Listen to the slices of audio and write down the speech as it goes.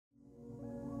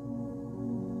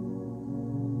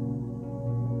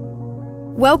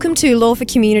Welcome to Law for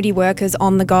Community Workers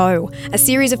on the Go, a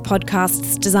series of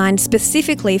podcasts designed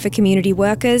specifically for community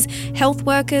workers, health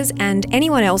workers, and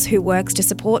anyone else who works to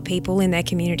support people in their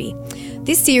community.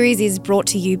 This series is brought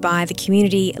to you by the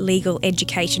Community Legal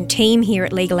Education team here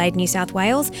at Legal Aid New South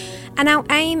Wales, and our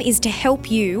aim is to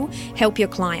help you help your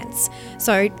clients.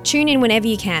 So tune in whenever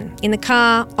you can, in the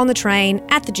car, on the train,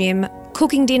 at the gym,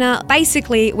 cooking dinner,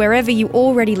 basically wherever you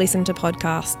already listen to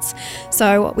podcasts.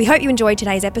 So we hope you enjoyed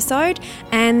today's episode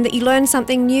and that you learned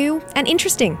something new and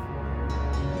interesting.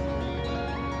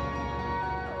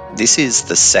 This is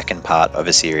the second part of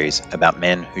a series about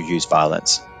men who use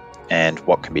violence and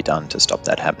what can be done to stop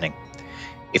that happening.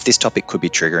 If this topic could be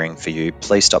triggering for you,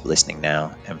 please stop listening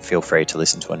now and feel free to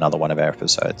listen to another one of our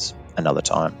episodes another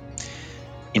time.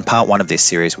 In part one of this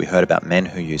series, we heard about men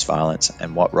who use violence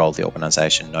and what role the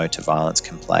organisation No to Violence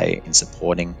can play in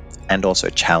supporting and also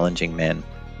challenging men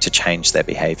to change their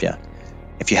behaviour.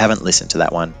 If you haven't listened to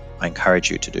that one, I encourage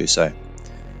you to do so.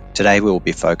 Today we will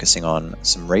be focusing on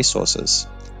some resources,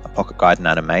 a pocket guide and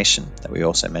animation that we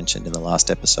also mentioned in the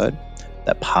last episode,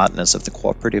 that partners of the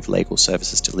Cooperative Legal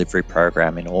Services Delivery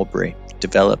Program in Albury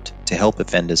developed to help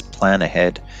offenders plan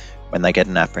ahead when they get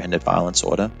an apprehended violence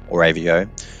order, or AVO,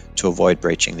 to avoid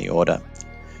breaching the order.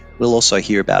 We'll also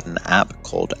hear about an app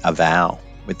called Avow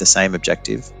with the same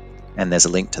objective, and there's a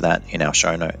link to that in our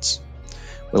show notes.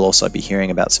 We'll also be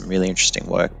hearing about some really interesting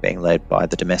work being led by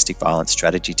the Domestic Violence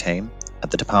Strategy team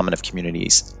at the Department of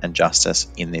Communities and Justice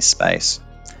in this space.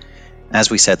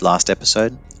 As we said last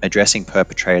episode, addressing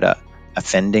perpetrator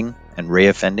offending and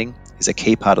reoffending is a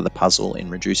key part of the puzzle in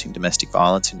reducing domestic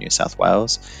violence in New South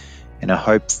Wales, and I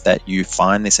hope that you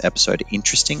find this episode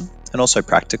interesting and also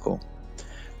practical.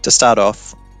 To start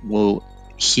off, we'll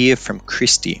hear from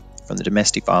Christy from the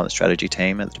Domestic Violence Strategy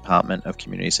team at the Department of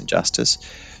Communities and Justice,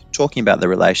 talking about the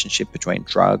relationship between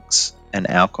drugs and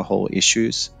alcohol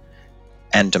issues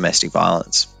and domestic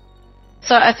violence.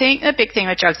 So I think the big thing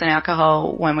with drugs and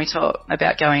alcohol when we talk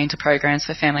about going into programs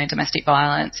for family and domestic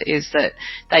violence is that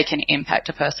they can impact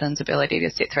a person's ability to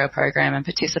sit through a program and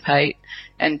participate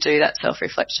and do that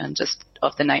self-reflection just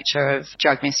of the nature of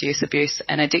drug misuse, abuse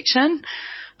and addiction.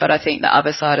 But I think the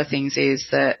other side of things is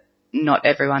that not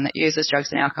everyone that uses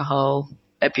drugs and alcohol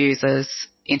abuses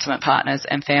intimate partners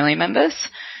and family members,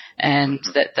 and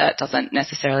that doesn't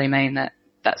necessarily mean that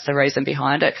that's the reason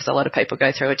behind it, because a lot of people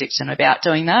go through addiction without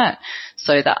doing that.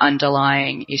 So the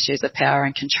underlying issues of power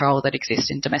and control that exist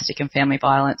in domestic and family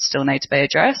violence still need to be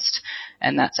addressed,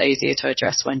 and that's easier to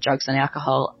address when drugs and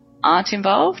alcohol aren't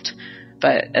involved,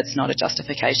 but it's not a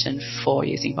justification for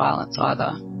using violence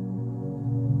either.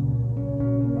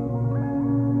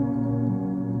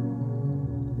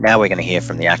 Now we're going to hear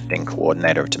from the Acting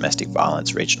Coordinator of Domestic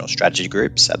Violence Regional Strategy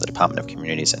Groups at the Department of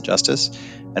Communities and Justice.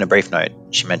 And a brief note,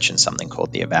 she mentioned something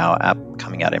called the Avow app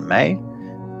coming out in May.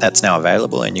 That's now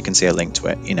available and you can see a link to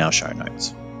it in our show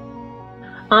notes.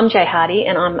 I'm Jay Hardy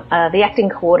and I'm the Acting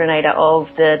Coordinator of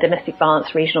the Domestic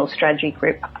Violence Regional Strategy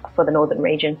Group for the Northern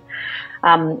Region.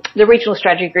 The Regional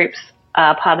Strategy Groups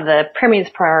are part of the Premier's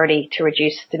priority to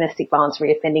reduce domestic violence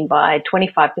reoffending by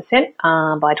 25%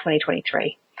 by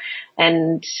 2023.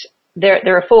 And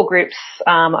there are four groups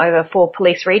over 4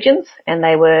 police regions, and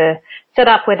they were set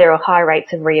up where there are high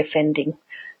rates of reoffending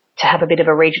to have a bit of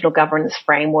a regional governance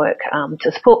framework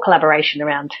to support collaboration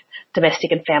around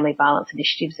domestic and family violence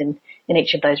initiatives in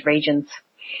each of those regions.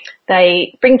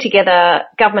 They bring together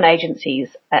government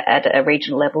agencies at a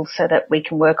regional level so that we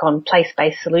can work on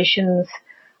place-based solutions,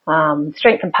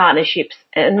 strengthen partnerships,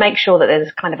 and make sure that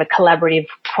there's kind of a collaborative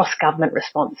cross-government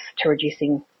response to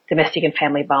reducing domestic and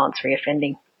family violence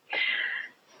reoffending.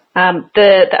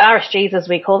 The RSGs, as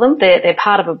we call them, they're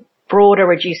part of a broader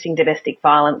reducing domestic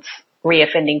violence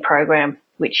reoffending program,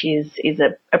 which is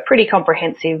a pretty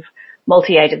comprehensive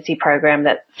multi-agency program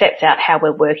that sets out how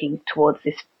we're working towards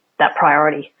that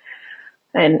priority.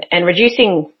 And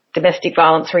reducing domestic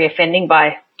violence reoffending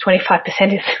by 25%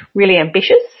 is really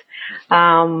ambitious.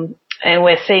 And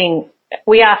we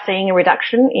are seeing a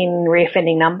reduction in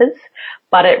reoffending numbers,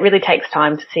 but it really takes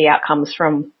time to see outcomes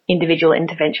from individual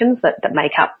interventions that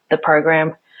make up the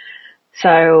program.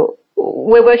 So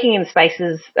we're working in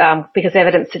spaces because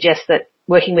evidence suggests that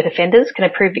working with offenders can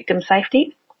improve victim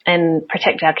safety and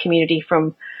protect our community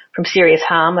from serious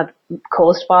harm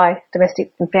caused by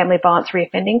domestic and family violence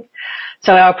reoffending.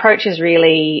 So our approach is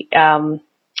really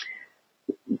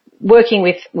working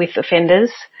with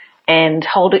offenders and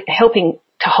helping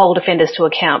to hold offenders to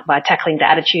account by tackling the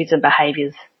attitudes and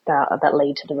behaviours that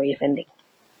lead to the reoffending.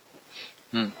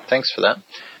 Thanks for that.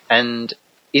 And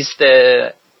is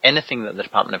there anything that the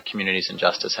Department of Communities and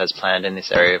Justice has planned in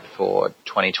this area for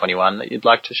 2021 that you'd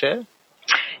like to share?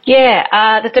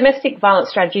 Yeah, the Domestic Violence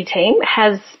Strategy team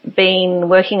has been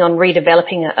working on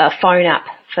redeveloping a phone app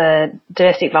for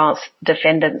domestic violence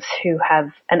defendants who have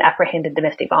an apprehended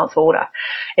domestic violence order.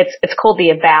 It's called the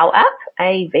AVOW app,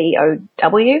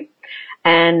 AVOW,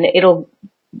 and it'll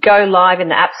go live in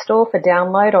the App Store for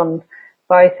download on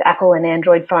both Apple and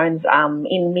Android phones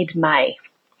in mid-May.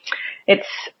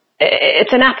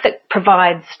 It's an app that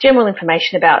provides general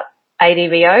information about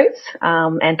ADVOs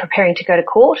and preparing to go to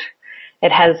court.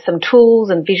 It has some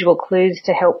tools and visual clues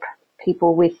to help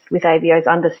people with AVOs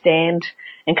understand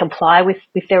and comply with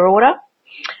their order.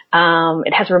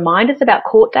 It has reminders about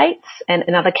court dates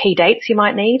and other key dates you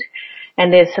might need.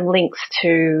 And there's some links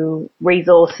to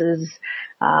resources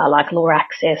like law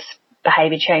access,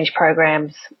 behaviour change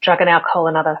programs, drug and alcohol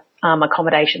and other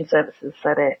accommodation services.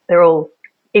 So they're all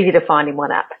easy to find in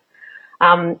one app.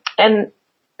 And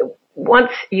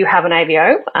once you have an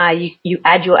AVO, you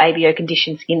add your AVO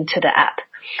conditions into the app.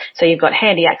 So you've got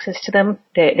handy access to them.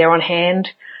 They're on hand.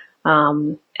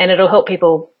 And it'll help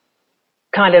people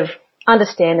kind of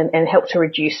understand and help to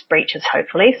reduce breaches,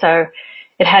 hopefully. So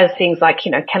it has things like,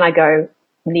 can I go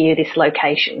near this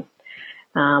location?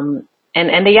 And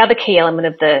the other key element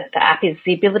of the app is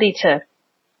the ability to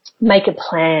make a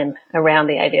plan around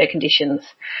the AVO conditions.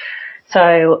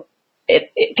 So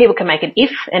people can make an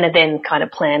if and a then kind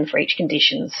of plan for each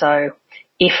condition. So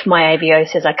if my AVO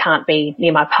says I can't be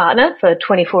near my partner for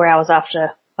 24 hours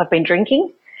after I've been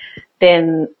drinking,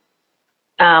 then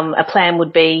a plan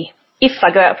would be if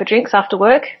I go out for drinks after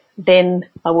work, then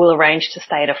I will arrange to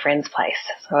stay at a friend's place.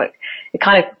 So it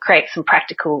kind of creates some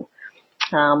practical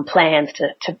plans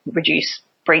to reduce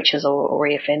breaches or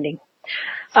reoffending.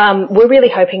 We're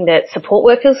really hoping that support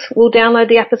workers will download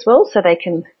the app as well so they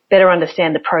can better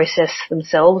understand the process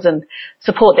themselves and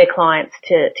support their clients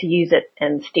to use it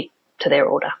and stick to their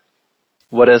order.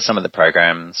 What are some of the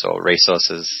programs or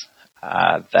resources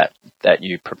that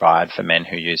you provide for men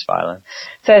who use violence?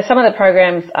 So some of the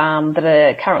programs that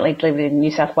are currently delivered in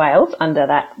New South Wales under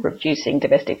that Reducing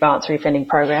Domestic Violence Reoffending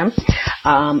program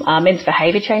are men's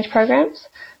behaviour change programs.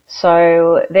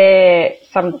 So they're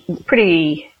some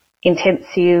pretty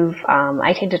intensive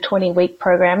 18 to 20 week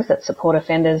programs that support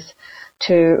offenders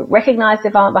to recognise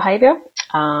their violent behaviour,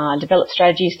 develop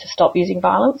strategies to stop using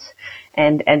violence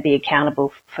and be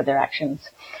accountable for their actions.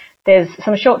 There's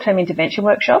some short-term intervention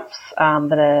workshops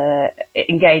that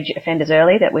engage offenders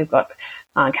early that we've got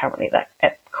currently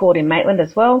at court in Maitland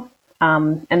as well.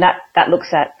 And that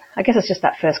looks at, I guess it's just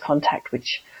that first contact,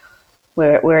 which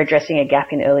we're addressing a gap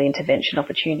in early intervention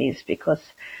opportunities because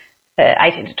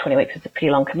 18 to 20 weeks is a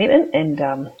pretty long commitment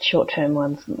and short-term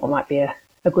ones might be a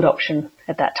good option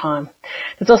at that time.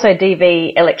 There's also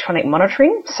DV electronic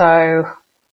monitoring. So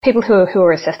people who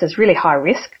are assessed as really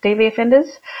high-risk DV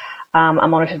offenders are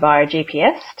monitored via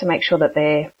GPS to make sure that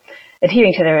they're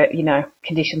adhering to their,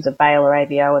 conditions of bail or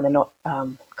AVO and they're not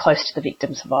close to the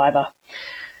victim survivor.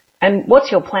 And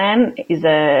What's Your Plan is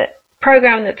a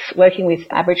program that's working with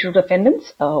Aboriginal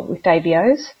defendants with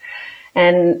AVOs.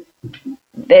 And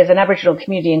there's an Aboriginal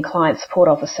community and client support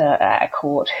officer at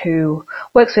court who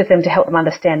works with them to help them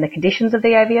understand the conditions of the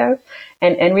AVO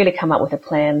and really come up with a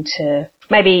plan to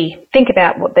maybe think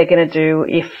about what they're going to do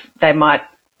if they might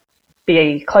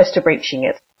be close to breaching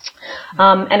it.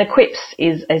 And Equips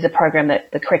is a program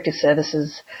that the corrective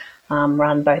services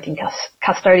run both in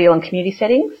custodial and community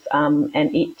settings, and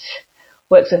it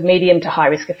works with medium to high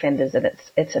risk offenders, and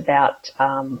it's about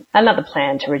another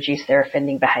plan to reduce their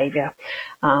offending behaviour,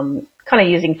 kind of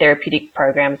using therapeutic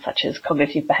programs such as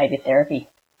cognitive behaviour therapy.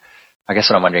 I guess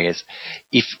what I'm wondering is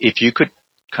if you could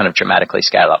kind of dramatically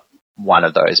scale up one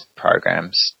of those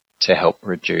programs to help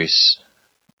reduce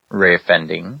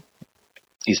reoffending,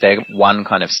 is there one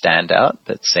kind of standout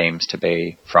that seems to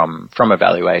be from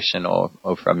evaluation or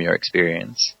from your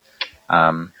experience,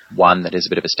 one that is a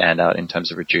bit of a standout in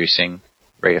terms of reducing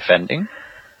reoffending?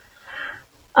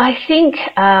 I think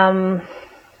some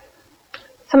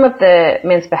of the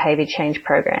men's behaviour change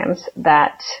programs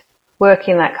that work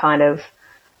in that kind of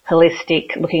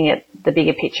holistic, looking at the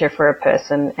bigger picture for a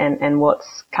person and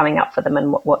what's coming up for them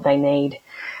and what they need.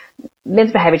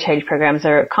 Men's behaviour change programs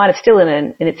are kind of still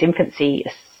in its infancy,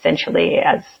 essentially,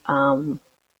 as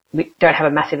we don't have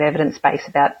a massive evidence base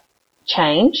about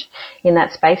change in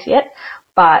that space yet.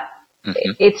 But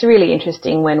it's really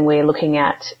interesting when we're looking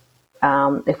at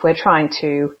if we're trying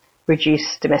to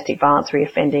reduce domestic violence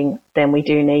reoffending, then we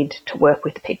do need to work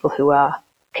with the people who are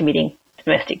committing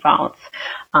domestic violence.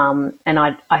 And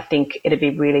I think it'd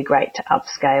be really great to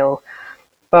upscale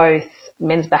both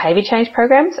men's behaviour change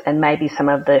programs and maybe some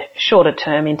of the shorter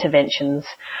term interventions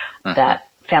that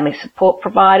family support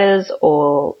providers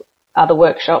or other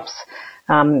workshops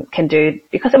can do,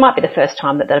 because it might be the first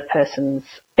time that a person's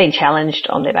been challenged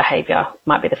on their behaviour,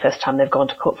 might be the first time they've gone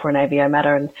to court for an AVO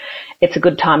matter, and it's a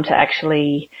good time to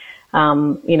actually,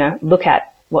 look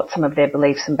at what some of their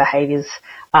beliefs and behaviours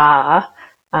are,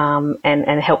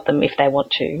 and help them if they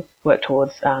want to work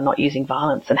towards not using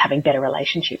violence and having better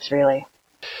relationships, really.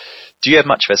 Do you have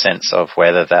much of a sense of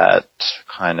whether that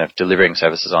kind of delivering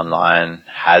services online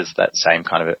has that same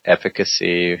kind of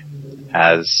efficacy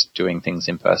as doing things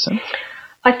in person?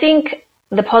 I think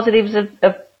the positives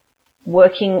of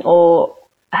working or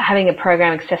having a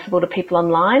program accessible to people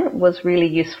online was really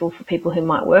useful for people who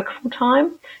might work full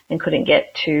time and couldn't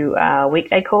get to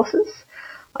weekday courses.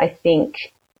 I think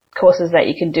courses that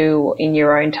you can do in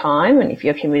your own time, and if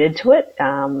you're committed to it,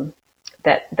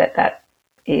 that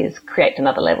is create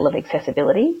another level of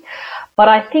accessibility. But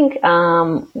I think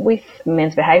with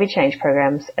men's behaviour change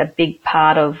programs, a big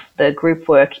part of the group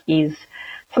work is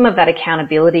some of that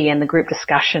accountability and the group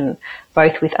discussion,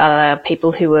 both with other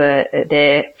people who are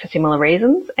there for similar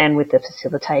reasons and with the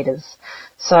facilitators.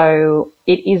 So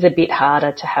it is a bit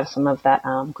harder to have some of that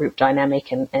group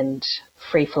dynamic and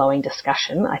free-flowing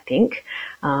discussion, I think,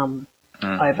 over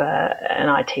an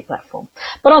IT platform.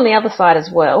 But on the other side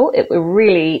as well, it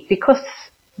really, because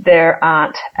there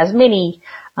aren't as many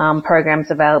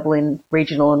programs available in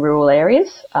regional and rural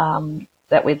areas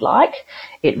that we'd like,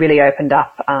 it really opened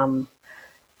up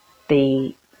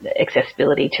the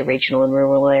accessibility to regional and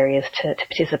rural areas to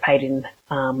participate in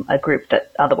a group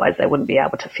that otherwise they wouldn't be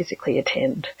able to physically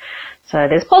attend. So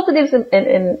there's positives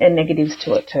and negatives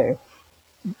to it too.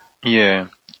 Yeah.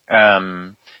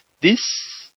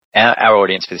 Our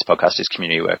audience for this podcast is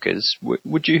community workers.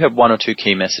 Would you have one or two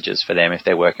key messages for them if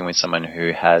they're working with someone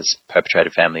who has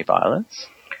perpetrated family violence?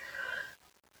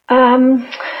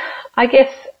 I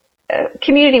guess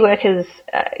community workers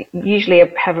usually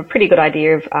have a pretty good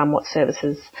idea of what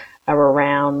services are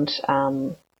around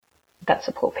that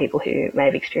support people who may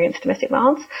have experienced domestic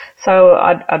violence. So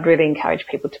I'd really encourage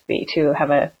people to have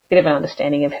a bit of an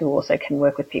understanding of who also can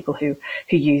work with people who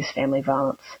use family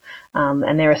violence.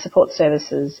 And there are support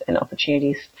services and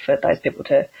opportunities for those people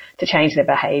to change their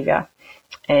behaviour.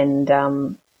 And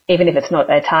even if it's not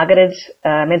a targeted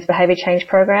men's behaviour change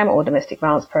program or domestic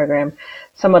violence program,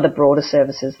 some of the broader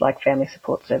services like family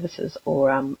support services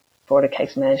or broader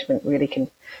case management really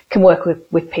can work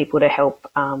with people to help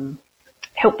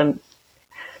them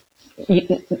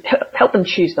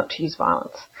choose not to use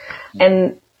violence.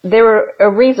 And there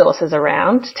are resources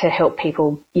around to help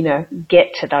people,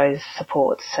 get to those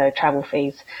supports. So travel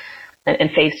fees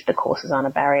and fees to the courses aren't a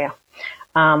barrier.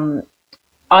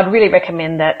 I'd really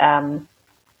recommend that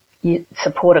you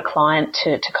support a client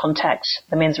to contact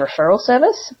the Men's Referral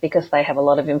Service, because they have a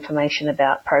lot of information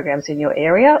about programs in your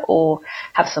area, or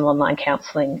have some online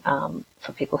counselling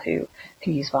for people who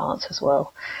use violence as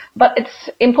well. But it's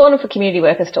important for community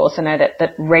workers to also know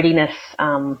that readiness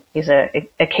is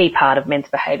a key part of men's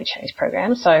behaviour change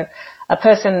programs. So a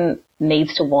person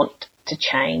needs to want to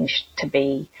change to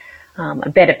be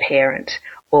a better parent,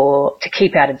 or to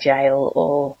keep out of jail,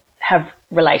 or have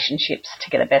relationships to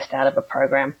get the best out of a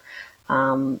program.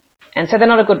 And so they're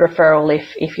not a good referral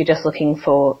if you're just looking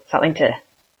for something to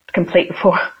complete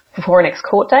before a next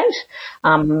court date.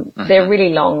 They're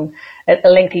really a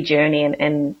lengthy journey,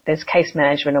 and there's case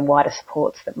management and wider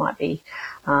supports that might be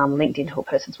linked into a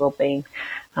person's wellbeing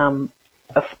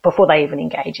before they even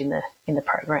engage in the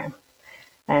program.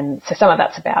 And so some of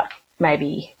that's about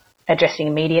maybe addressing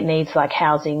immediate needs like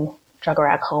housing, drug or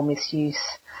alcohol misuse,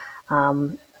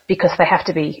 because they have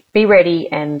to be ready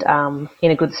and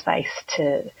in a good space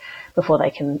before they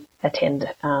can attend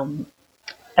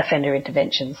offender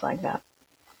interventions like that.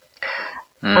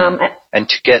 And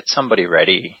to get somebody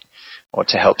ready, or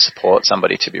to help support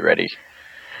somebody to be ready,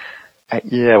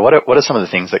 what are some of the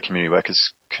things that community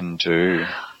workers can do?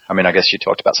 I mean, I guess you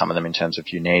talked about some of them in terms of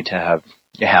you need to have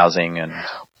your housing and...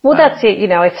 Well, that's it.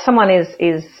 If someone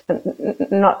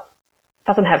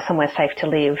doesn't have somewhere safe to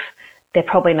live, they're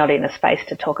probably not in a space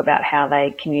to talk about how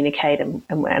they communicate and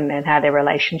how their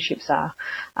relationships are.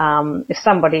 If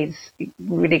somebody's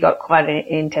really got quite an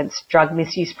intense drug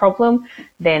misuse problem,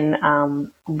 then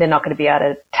they're not going to be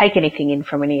able to take anything in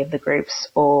from any of the groups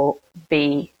or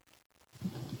be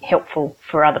helpful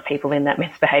for other people in that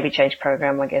men's behaviour change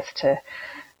program, I guess,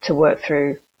 to work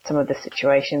through some of the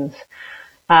situations.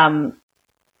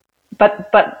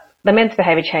 But the Men's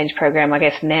Behaviour Change Program, I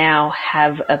guess, now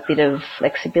have a bit of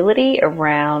flexibility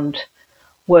around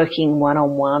working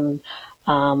one-on-one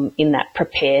in that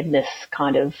preparedness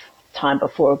kind of time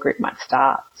before a group might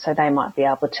start. So they might be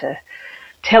able to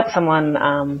help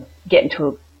someone get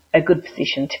into a good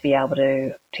position to be able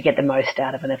to get the most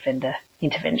out of an offender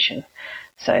intervention.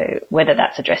 So whether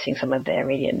that's addressing some of their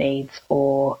immediate needs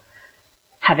or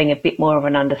having a bit more of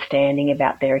an understanding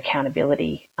about their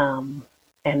accountability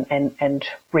and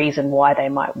reason why they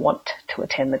might want to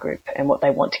attend the group and what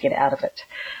they want to get out of it.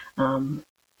 And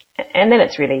then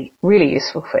it's really, really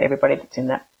useful for everybody that's in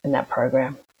that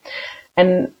program.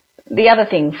 And the other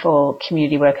thing for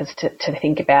community workers to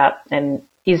think about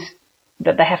is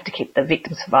that they have to keep the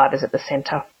victim survivors at the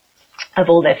centre of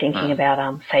all their thinking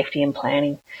about safety and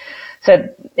planning. So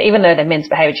even though they're men's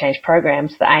behaviour change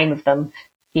programs, the aim of them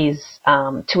is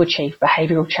to achieve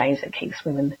behavioural change that keeps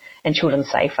women and children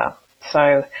safer.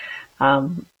 So a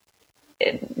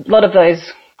lot of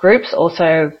those groups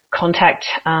also contact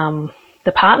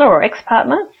the partner or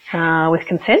ex-partner with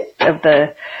consent of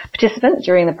the participant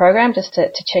during the program just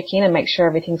to check in and make sure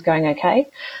everything's going okay.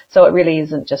 So it really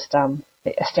isn't just a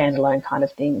standalone kind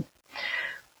of thing.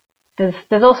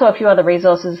 There's also a few other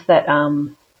resources that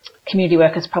community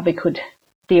workers probably could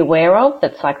be aware of.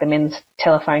 That's like the Men's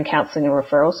Telephone Counselling and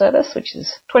Referral Service, which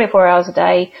is 24 hours a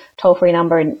day, toll-free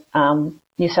number in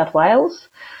New South Wales.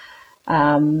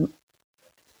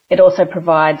 It also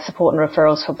provides support and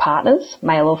referrals for partners,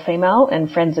 male or female,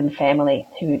 and friends and family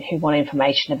who want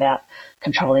information about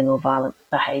controlling or violent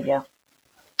behaviour.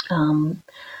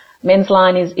 Men's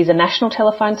Line is a national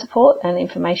telephone support and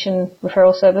information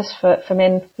referral service for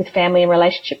men with family and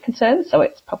relationship concerns, so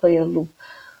it's probably a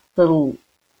little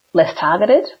less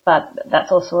targeted, but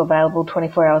that's also available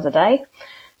 24 hours a day.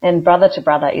 And Brother to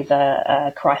Brother is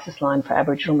a crisis line for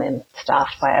Aboriginal men,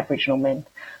 staffed by Aboriginal men,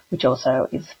 which also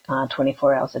is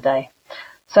 24 hours a day.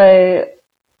 So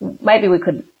maybe we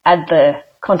could add the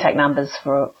contact numbers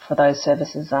for those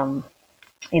services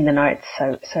in the notes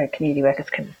so community workers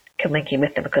can link in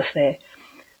with them because they're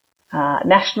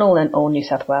national and all New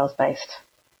South Wales based.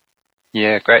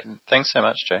 Yeah, great. Thanks so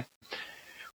much, Jay.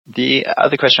 The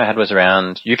other question I had was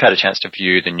around, you've had a chance to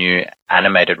view the new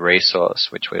animated resource,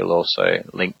 which we'll also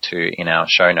link to in our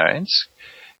show notes.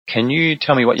 Can you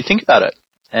tell me what you think about it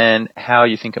and how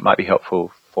you think it might be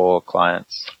helpful for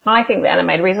clients? I think the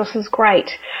animated resource is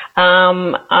great.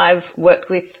 I've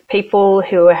worked with people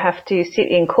who have to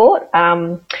sit in court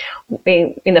in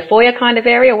the foyer kind of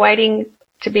area waiting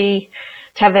to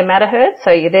have their matter heard.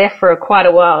 So you're there for quite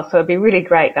a while. So it'd be really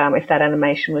great if that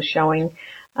animation was showing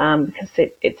because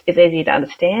it's easy to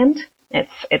understand.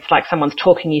 It's like someone's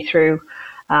talking you through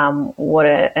what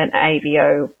an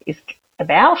AVO is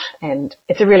about, and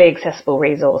it's a really accessible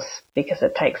resource because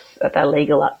it takes the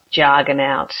legal jargon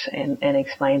out and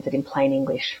explains it in plain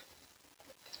English.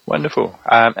 Wonderful.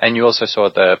 And you also saw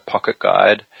the Pocket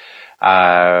Guide.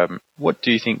 What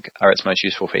do you think are its most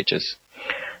useful features?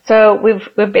 So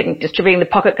we've been distributing the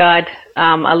Pocket Guide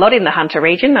a lot in the Hunter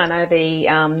region. I know the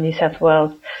New South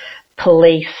Wales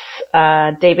Police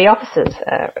DV officers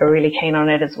are really keen on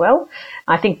it as well.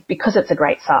 I think because it's a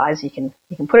great size, you can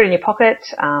put it in your pocket.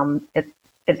 It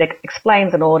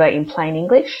explains an order in plain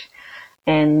English,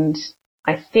 and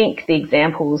I think the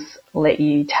examples let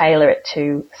you tailor it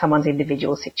to someone's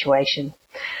individual situation.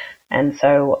 And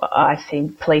so I've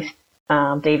seen police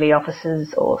DV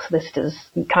officers or solicitors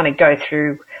kind of go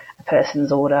through a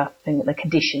person's order and the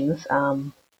conditions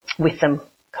with them,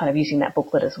 kind of using that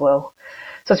booklet as well.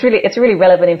 So it's really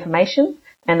relevant information,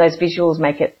 and those visuals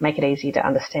make it easy to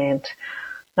understand.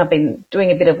 I've been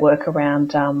doing a bit of work around,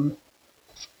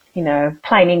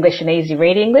 plain English and easy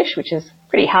read English, which is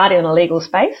pretty hard in a legal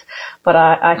space, but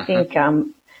I think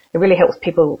it really helps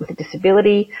people with a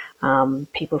disability,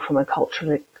 people from a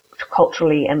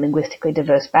culturally and linguistically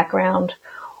diverse background,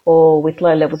 or with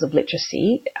low levels of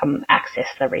literacy, access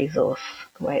the resource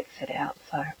the way it's set out.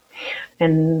 So,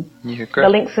 and the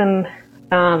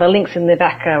links in the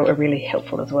back are really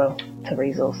helpful as well to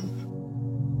resources.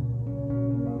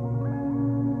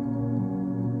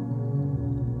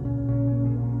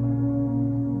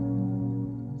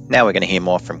 Now we're going to hear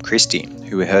more from Christy,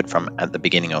 who we heard from at the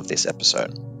beginning of this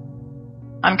episode.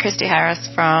 I'm Christy Harris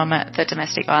from the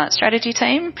Domestic Violence Strategy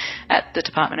Team at the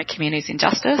Department of Communities and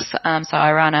Justice. So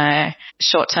I run a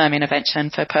short-term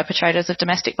intervention for perpetrators of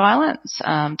domestic violence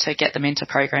to get them into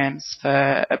programs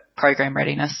for program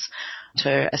readiness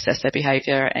to assess their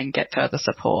behaviour and get further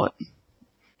support.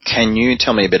 Can you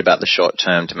tell me a bit about the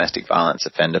short-term domestic violence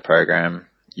offender program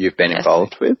you've been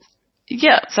involved with?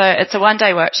 Yeah, so it's a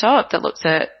one-day workshop that looks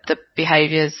at the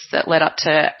behaviours that led up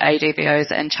to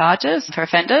ADVOs and charges for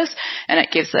offenders, and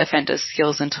it gives the offenders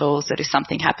skills and tools that if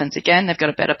something happens again, they've got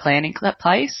a better plan in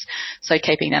place, so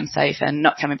keeping them safe and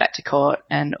not coming back to court,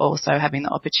 and also having the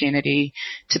opportunity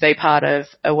to be part of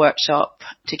a workshop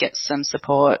to get some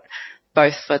support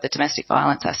both for the domestic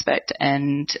violence aspect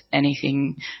and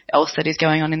anything else that is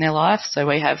going on in their life. So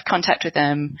we have contact with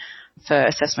them for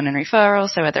assessment and referral,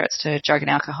 so whether it's to drug and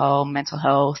alcohol, mental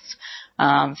health,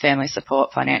 family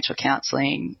support, financial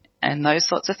counselling, and those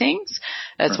sorts of things,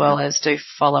 as well as do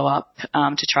follow-up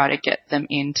to try to get them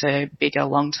into bigger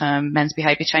long-term men's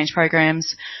behaviour change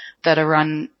programs that are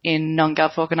run in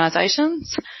non-gov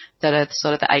organisations that are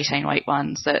sort of the 18-week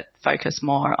ones that focus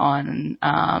more on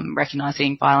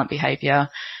recognising violent behaviour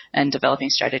and developing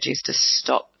strategies to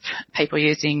stop people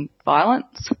using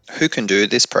violence. Who can do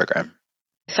this program?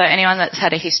 So anyone that's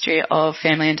had a history of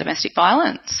family and domestic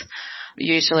violence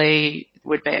usually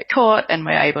would be at court, and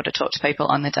we're able to talk to people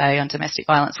on the day on Domestic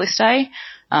Violence List Day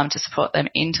to support them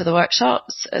into the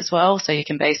workshops as well. So you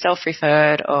can be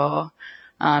self-referred or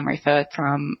referred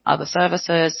from other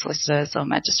services, solicitors or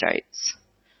magistrates.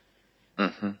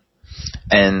 Mm-hmm.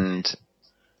 And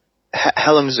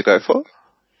how long does it go for?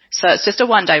 So it's just a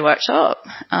one-day workshop.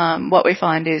 What we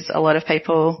find is a lot of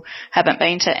people haven't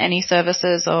been to any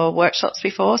services or workshops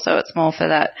before, so it's more for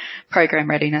that program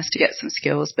readiness to get some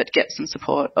skills, but get some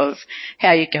support of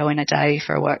how you go in a day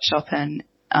for a workshop and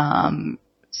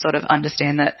sort of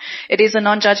understand that it is a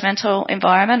non-judgmental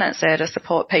environment. It's there to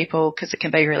support people because it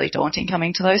can be really daunting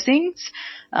coming to those things.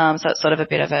 So it's sort of a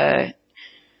bit of a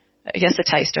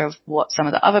taster of what some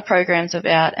of the other programs are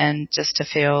about, and just to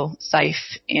feel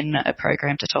safe in a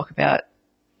program to talk about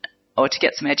or to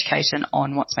get some education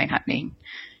on what's been happening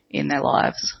in their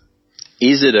lives.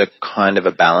 Is it a kind of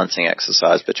a balancing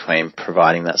exercise between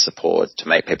providing that support to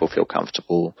make people feel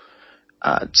comfortable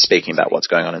speaking about what's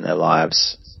going on in their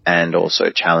lives and also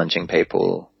challenging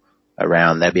people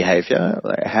around their behaviour?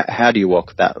 Like, how do you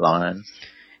walk that line?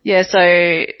 Yeah,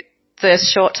 so the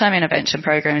short-term intervention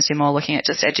programs, you're more looking at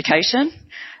just education.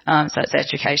 So it's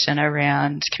education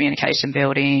around communication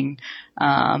building,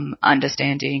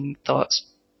 understanding thoughts,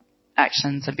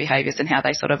 actions and behaviours and how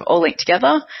they sort of all link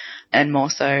together. And more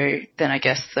so than, I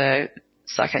guess, the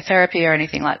psychotherapy or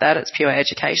anything like that, it's pure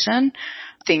education.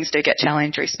 Things do get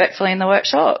challenged respectfully in the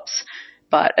workshops,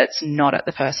 but it's not at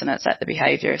the person, it's at the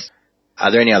behaviours.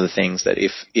 Are there any other things that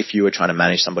if you were trying to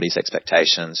manage somebody's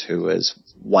expectations who was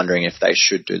wondering if they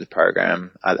should do the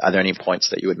program, are there any points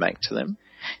that you would make to them?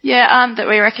 Yeah, that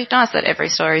we recognise that every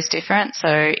story is different, so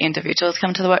individuals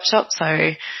come to the workshop,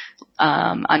 so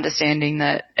understanding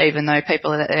that even though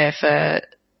people are there for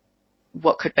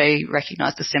what could be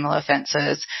recognised as similar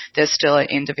offences, there's still an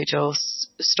individual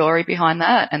story behind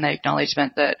that, and the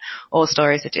acknowledgement that all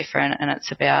stories are different and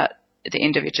it's about the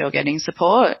individual getting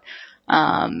support.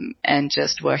 And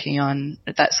just working on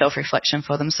that self-reflection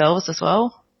for themselves as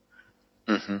well.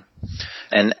 Mm-hmm.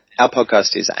 And our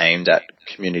podcast is aimed at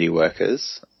community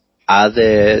workers. Are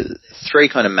there 3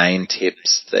 kind of main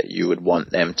tips that you would want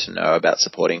them to know about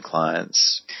supporting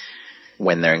clients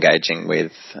when they're engaging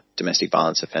with domestic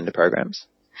violence offender programs?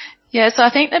 Yeah, so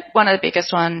I think that one of the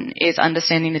biggest one is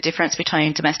understanding the difference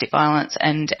between domestic violence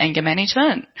and anger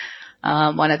management.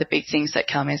 One of the big things that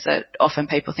come is that often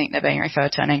people think they're being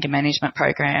referred to an anger management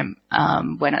program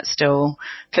when it's still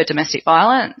for domestic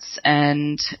violence,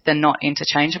 and they're not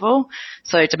interchangeable.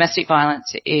 So domestic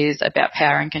violence is about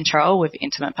power and control with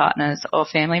intimate partners or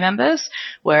family members,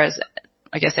 whereas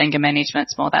I guess anger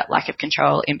management's more that lack of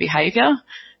control in behaviour,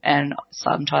 and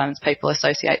sometimes people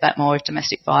associate that more with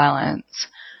domestic violence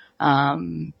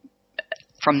from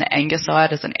the anger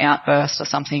side as an outburst or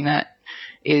something that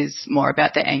is more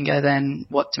about the anger than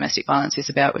what domestic violence is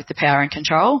about with the power and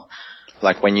control.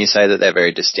 Like when you say that they're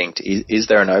very distinct, is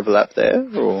there an overlap there?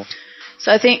 Or?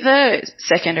 So I think the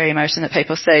secondary emotion that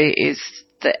people see is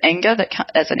the anger that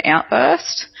as an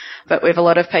outburst. But with a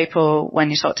lot of people,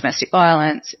 when you talk domestic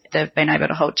violence, they've been able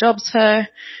to hold jobs for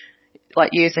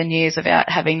like years and years without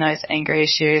having those angry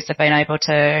issues. They've been able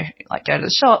to like go to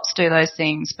the shops, do those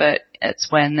things, but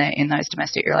it's when they're in those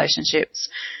domestic relationships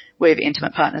with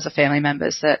intimate partners or family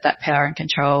members that power and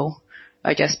control,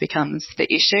 I guess, becomes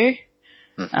the issue.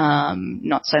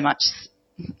 Not so much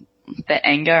the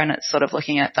anger, and it's sort of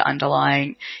looking at the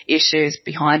underlying issues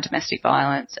behind domestic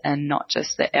violence and not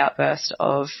just the outburst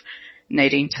of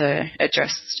needing to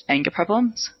address anger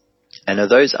problems. And are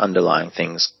those underlying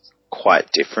things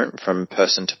quite different from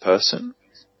person to person?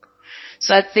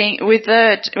 So I think with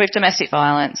domestic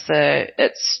violence,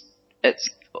 it's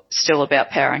still about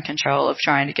power and control of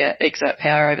trying to exert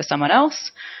power over someone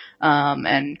else,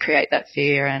 and create that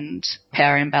fear and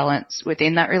power imbalance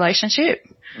within that relationship.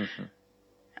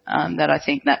 Mm-hmm. That I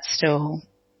think that's still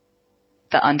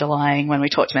the underlying, when we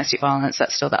talk domestic violence,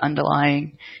 that's still the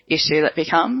underlying issue that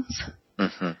becomes.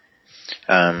 Mm-hmm.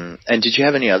 And did you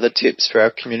have any other tips for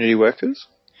our community workers?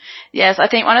 Yes, I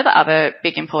think one of the other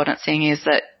big important thing is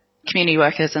that community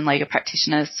workers and legal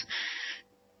practitioners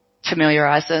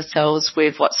familiarise themselves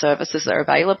with what services are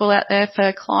available out there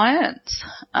for clients.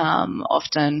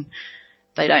 Often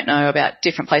they don't know about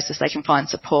different places they can find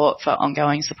support for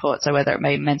ongoing support, so whether it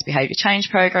be men's behaviour change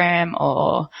program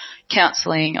or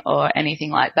counselling or anything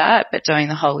like that, but doing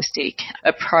the holistic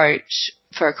approach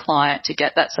for a client to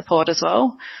get that support as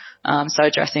well. So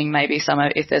addressing maybe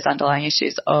if there's underlying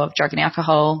issues of drug and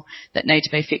alcohol that need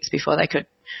to be fixed before they could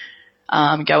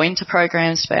go into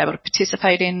programs to be able to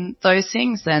participate in those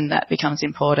things, then that becomes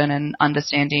important, and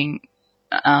understanding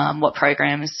what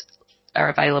programs are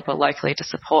available locally to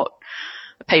support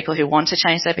people who want to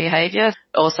change their behaviour.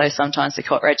 Also, sometimes the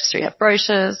court registry have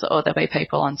brochures, or there'll be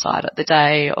people on site at the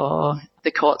day, or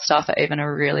the court staff are even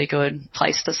a really good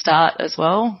place to start as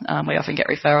well. We often get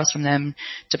referrals from them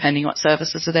depending what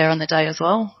services are there on the day as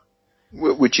well.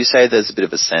 Would you say there's a bit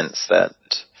of a sense that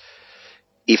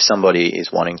if somebody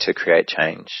is wanting to create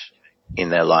change in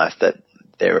their life, that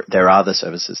there are the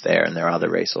services there and there are the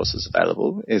resources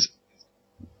available?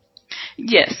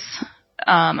 Yes.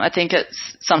 I think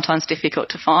it's sometimes difficult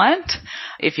to find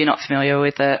if you're not familiar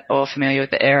with it or familiar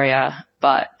with the area,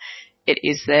 but it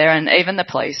is there. And even the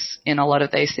police in a lot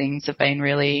of these things have been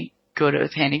really good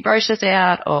at handing brochures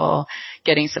out or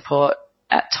getting support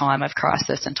at time of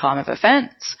crisis and time of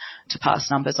offence to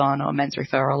pass numbers on, or men's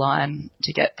referral line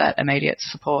to get that immediate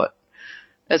support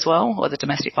as well, or the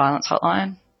domestic violence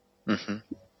hotline. Mm-hmm.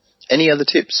 Any other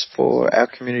tips for our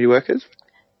community workers?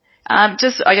 I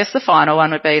guess the final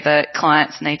one would be that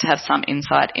clients need to have some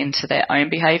insight into their own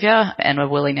behaviour and a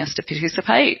willingness to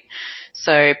participate.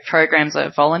 So programs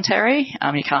are voluntary.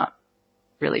 You can't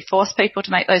really force people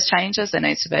to make those changes. There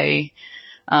needs to be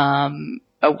a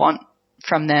want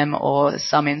from them or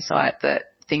some insight that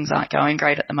things aren't going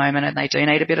great at the moment and they do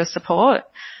need a bit of support.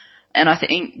 And I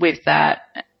think with that,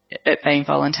 it being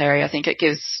voluntary, I think it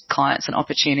gives clients an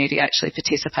opportunity to actually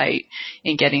participate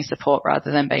in getting support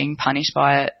rather than being punished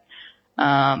by it.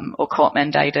 Or court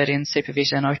mandated in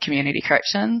supervision or community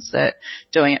corrections, that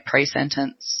doing it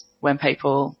pre-sentence when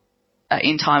people are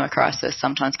in time of crisis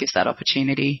sometimes gives that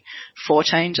opportunity for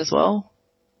change as well.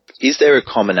 Is there a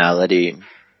commonality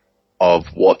of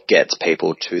what gets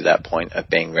people to that point of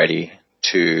being ready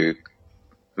to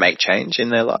make change in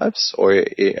their lives? Or,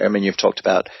 I mean, you've talked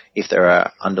about if there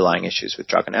are underlying issues with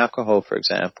drug and alcohol, for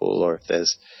example, or if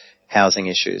there's housing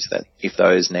issues, that if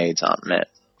those needs aren't met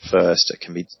first, it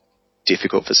can be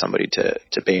difficult for somebody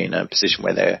to be in a position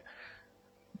where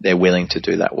they're willing to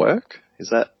do that work. Is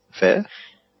that fair?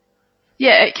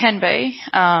 Yeah, it can be.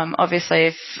 Obviously,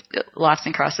 if life's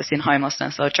in crisis in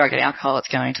homelessness or drug and alcohol, it's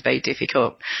going to be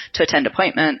difficult to attend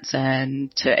appointments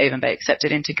and to even be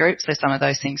accepted into groups. So some of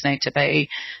those things need to be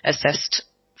assessed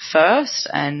first.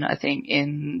 And I think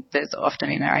there's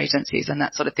often in our agencies and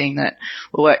that sort of thing that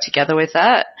we'll work together with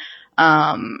that.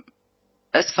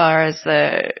 As far as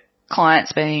the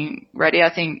clients being ready,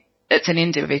 I think it's an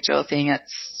individual thing.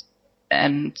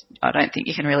 And I don't think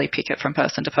you can really pick it from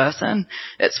person to person.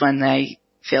 It's when they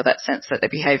feel that sense that their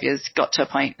behaviour's got to a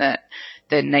point that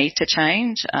they need to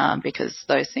change, because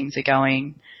those things are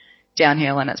going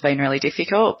downhill and it's been really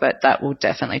difficult, but that will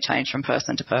definitely change from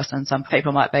person to person. Some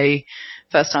people might be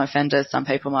first-time offenders, some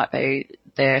people might be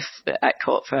there at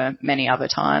court for many other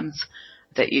times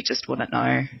that you just wouldn't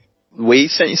know. We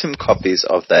sent you some copies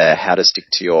of the How to Stick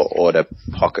to Your Order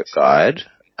pocket guide,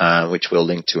 which we'll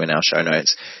link to in our show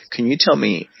notes. Can you tell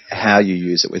me how you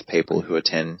use it with people who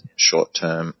attend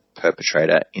short-term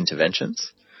perpetrator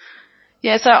interventions?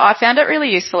 Yeah, so I found it really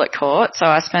useful at court. So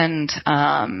I spend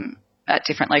at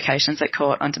different locations at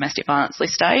court on Domestic Violence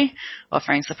List Day,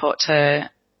 offering support to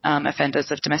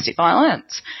offenders of domestic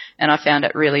violence. And I found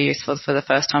it really useful for the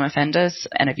first-time offenders,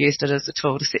 and I've used it as a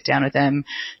tool to sit down with them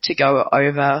to go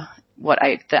over what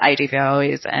the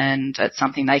ADVO is, and it's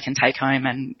something they can take home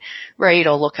and read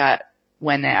or look at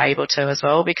when they're able to as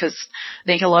well, because I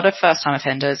think a lot of first-time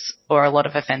offenders, or a lot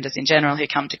of offenders in general who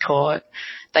come to court,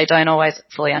 they don't always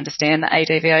fully understand the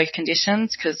ADVO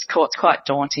conditions, because court's quite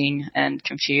daunting and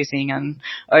confusing and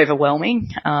overwhelming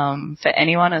for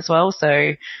anyone as well.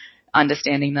 So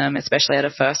understanding them, especially at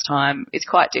a first time, is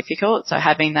quite difficult. So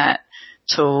having that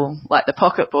tool like the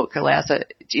pocketbook allows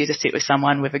you to sit with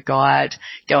someone with a guide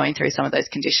going through some of those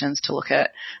conditions to look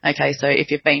at, okay, so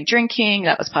if you've been drinking,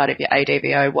 that was part of your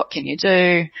ADVO, what can you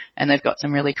do? And they've got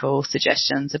some really cool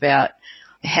suggestions about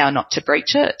how not to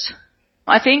breach it.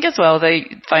 I think as well the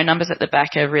phone numbers at the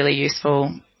back are really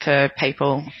useful for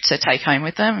people to take home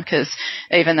with them, because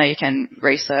even though you can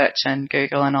research and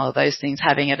Google and all of those things,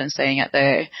 having it and seeing it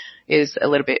there is a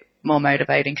little bit more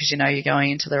motivating, because you know you're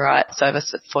going into the right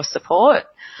service for support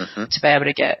to be able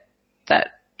to get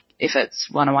that if it's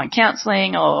one-on-one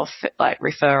counselling or like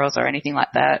referrals or anything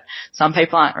like that. Some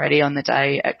people aren't ready on the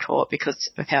day at court because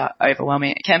of how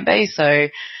overwhelming it can be. So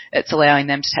it's allowing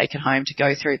them to take it home to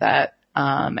go through that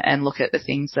and look at the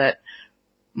things that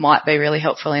might be really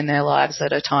helpful in their lives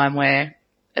at a time where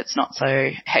it's not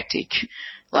so hectic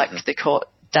like the court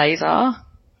days are.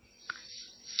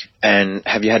 And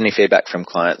have you had any feedback from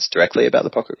clients directly about the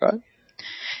pocket guide?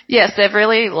 Yes, they've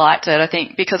really liked it. I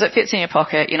think because it fits in your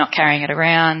pocket, you're not carrying it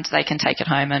around. They can take it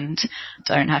home and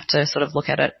don't have to sort of look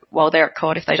at it while they're at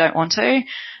court if they don't want to.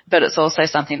 But it's also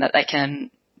something that they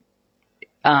can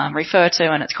refer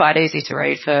to, and it's quite easy to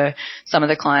read for some of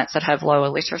the clients that have lower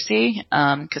literacy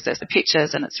because there's the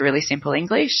pictures and it's really simple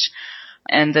English.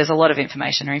 And there's a lot of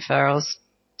information referrals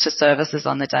to services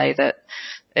on the day that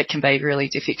it can be really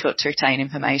difficult to retain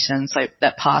information. So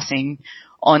that passing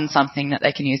on something that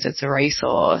they can use as a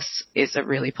resource is a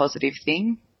really positive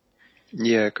thing.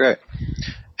 Yeah, great.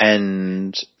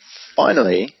 And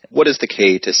finally, what is the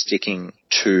key to sticking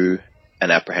to an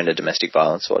apprehended domestic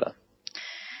violence order?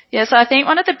 Yeah, so I think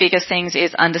one of the biggest things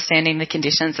is understanding the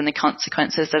conditions and the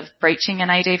consequences of breaching an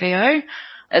ADVO.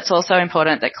 It's also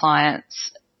important that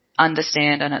clients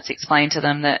understand and it's explained to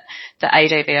them that the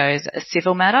ADVO is a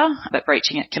civil matter, but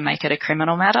breaching it can make it a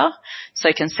criminal matter. So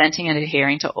consenting and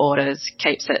adhering to orders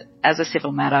keeps it as a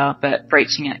civil matter, but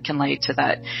breaching it can lead to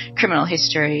that criminal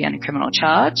history and a criminal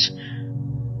charge.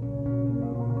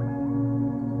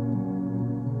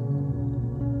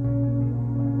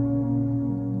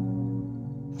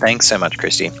 Thanks so much,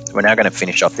 Christy. We're now going to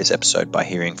finish off this episode by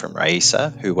hearing from Raisa,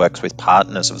 who works with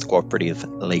partners of the Cooperative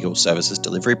Legal Services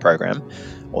Delivery Program,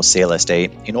 or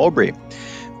CLSD, in Albury,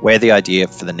 where the idea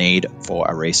for the need for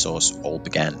a resource all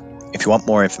began. If you want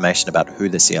more information about who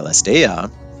the CLSD are,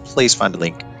 please find a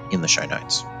link in the show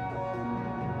notes.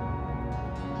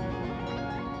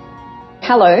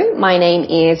 Hello, my name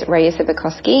is Raisa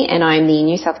Bukowski and I'm the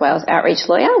New South Wales Outreach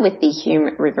Lawyer with the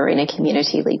Hume Riverina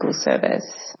Community Legal Service.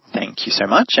 Thank you so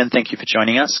much, and thank you for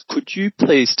joining us. Could you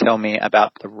please tell me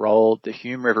about the role the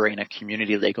Hume Riverina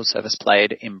Community Legal Service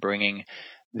played in bringing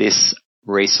this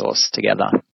resource together?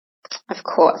 Of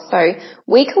course. So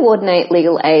we coordinate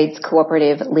Legal Aid's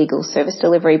cooperative legal service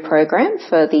delivery program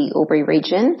for the Albury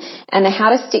region, and the How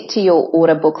to Stick to Your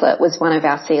Order booklet was one of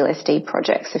our CLSD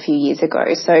projects a few years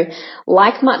ago. So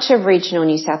like much of regional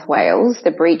New South Wales,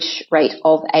 the breach rate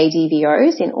of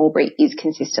ADVOs in Albury is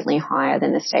consistently higher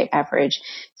than the state average.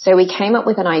 So we came up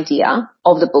with an idea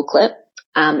of the booklet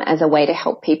as a way to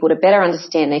help people to better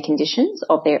understand their conditions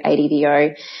of their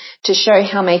ADVO, to show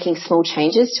how making small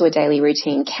changes to a daily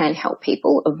routine can help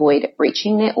people avoid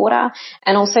breaching their order,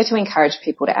 and also to encourage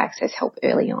people to access help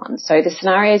early on. So the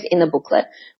scenarios in the booklet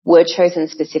were chosen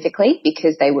specifically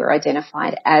because they were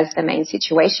identified as the main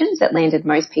situations that landed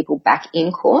most people back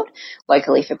in court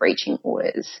locally for breaching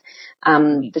orders.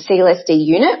 The CLSD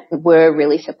unit were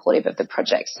really supportive of the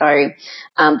project. So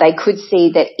they could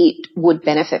see that it would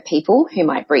benefit people who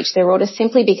might breach their orders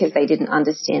simply because they didn't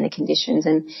understand the conditions,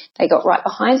 and they got right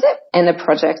behind it. And the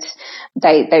project,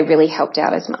 they really helped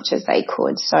out as much as they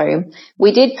could. So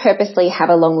we did purposely have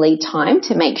a long lead time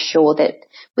to make sure that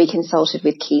we consulted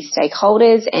with key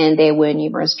stakeholders, and there were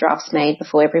numerous drafts made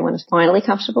before everyone was finally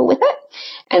comfortable with it,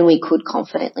 and we could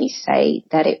confidently say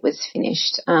that it was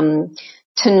finished.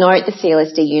 To note, the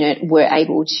CLSD unit were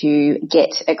able to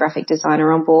get a graphic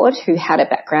designer on board who had a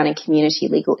background in community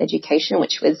legal education,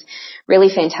 which was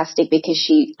really fantastic because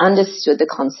she understood the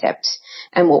concept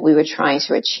and what we were trying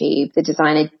to achieve. The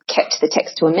designer kept the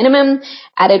text to a minimum,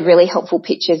 added really helpful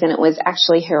pictures, and it was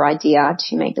actually her idea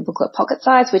to make the booklet pocket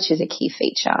size, which is a key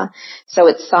feature. So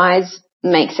its size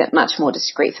makes it much more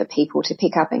discreet for people to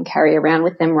pick up and carry around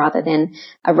with them rather than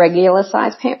a regular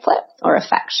size pamphlet or a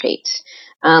fact sheet.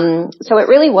 So it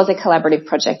really was a collaborative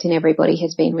project, and everybody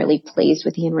has been really pleased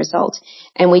with the end result.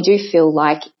 And we do feel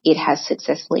like it has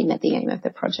successfully met the aim of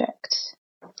the project.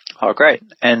 Oh, great.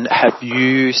 And have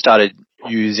you started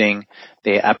using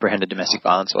the Apprehended Domestic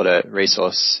Violence Order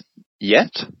resource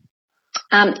yet?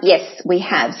 Yes, we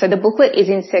have. So the booklet is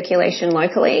in circulation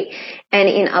locally and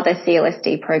in other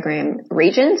CLSD program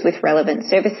regions with relevant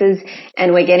services,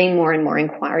 and we're getting more and more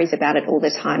inquiries about it all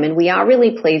the time. And we are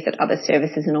really pleased that other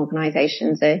services and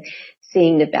organisations are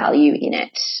seeing the value in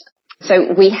it.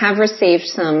 So we have received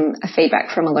some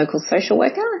feedback from a local social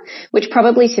worker, which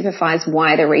probably typifies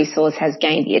why the resource has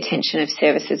gained the attention of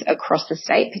services across the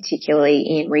state, particularly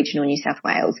in regional New South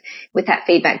Wales, with that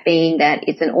feedback being that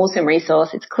it's an awesome resource,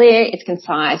 it's clear, it's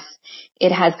concise,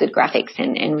 it has good graphics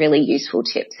and really useful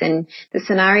tips. And the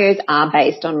scenarios are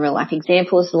based on real life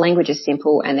examples. The language is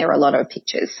simple and there are a lot of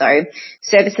pictures. So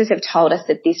services have told us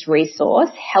that this resource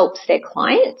helps their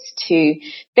clients to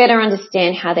better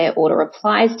understand how their order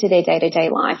applies to their day-to-day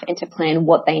life and to plan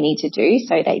what they need to do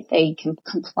so they can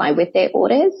comply with their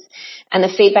orders. And the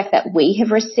feedback that we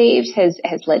have received has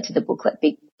led to the booklet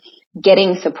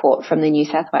getting support from the New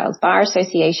South Wales Bar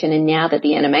Association, and now that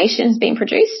the animation has been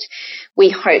produced, we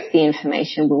hope the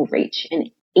information will reach an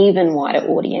even wider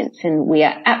audience, and we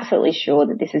are absolutely sure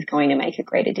that this is going to make a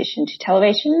great addition to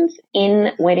televisions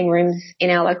in waiting rooms in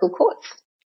our local courts.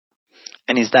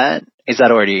 And is that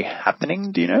already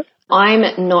happening, do you know?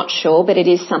 I'm not sure, but it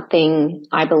is something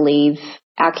I believe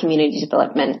our community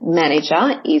development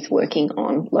manager is working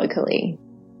on locally.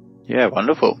 Yeah,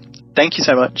 wonderful. Thank you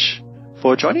so much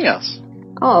for joining us.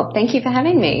 Oh, thank you for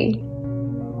having me.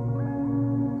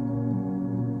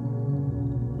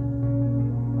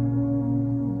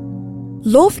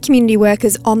 Law for Community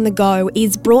Workers on the Go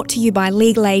is brought to you by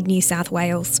Legal Aid New South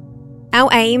Wales. Our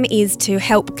aim is to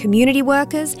help community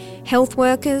workers, health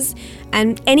workers,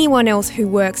 and anyone else who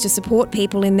works to support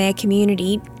people in their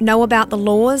community know about the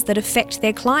laws that affect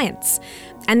their clients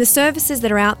and the services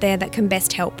that are out there that can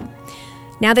best help.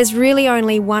 Now, there's really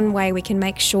only one way we can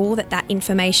make sure that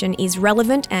information is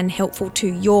relevant and helpful to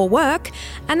your work,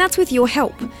 and that's with your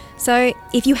help. So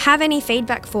if you have any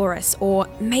feedback for us, or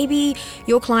maybe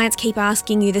your clients keep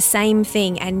asking you the same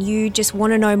thing and you just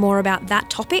want to know more about that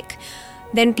topic,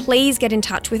 then please get in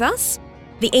touch with us.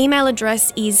 The email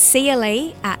address is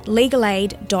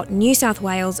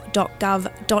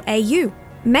cle@legalaid.newsouthwales.gov.au.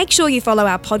 Make sure you follow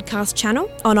our podcast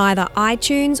channel on either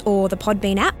iTunes or the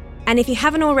Podbean app. And if you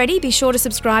haven't already, be sure to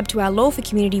subscribe to our Law for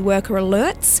Community Worker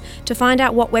alerts to find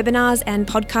out what webinars and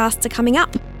podcasts are coming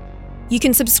up. You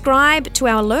can subscribe to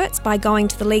our alerts by going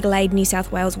to the Legal Aid New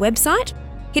South Wales website,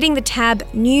 hitting the tab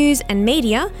News and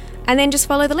Media, and then just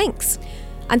follow the links.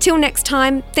 Until next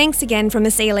time, thanks again from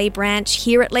the CLE branch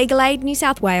here at Legal Aid New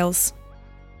South Wales.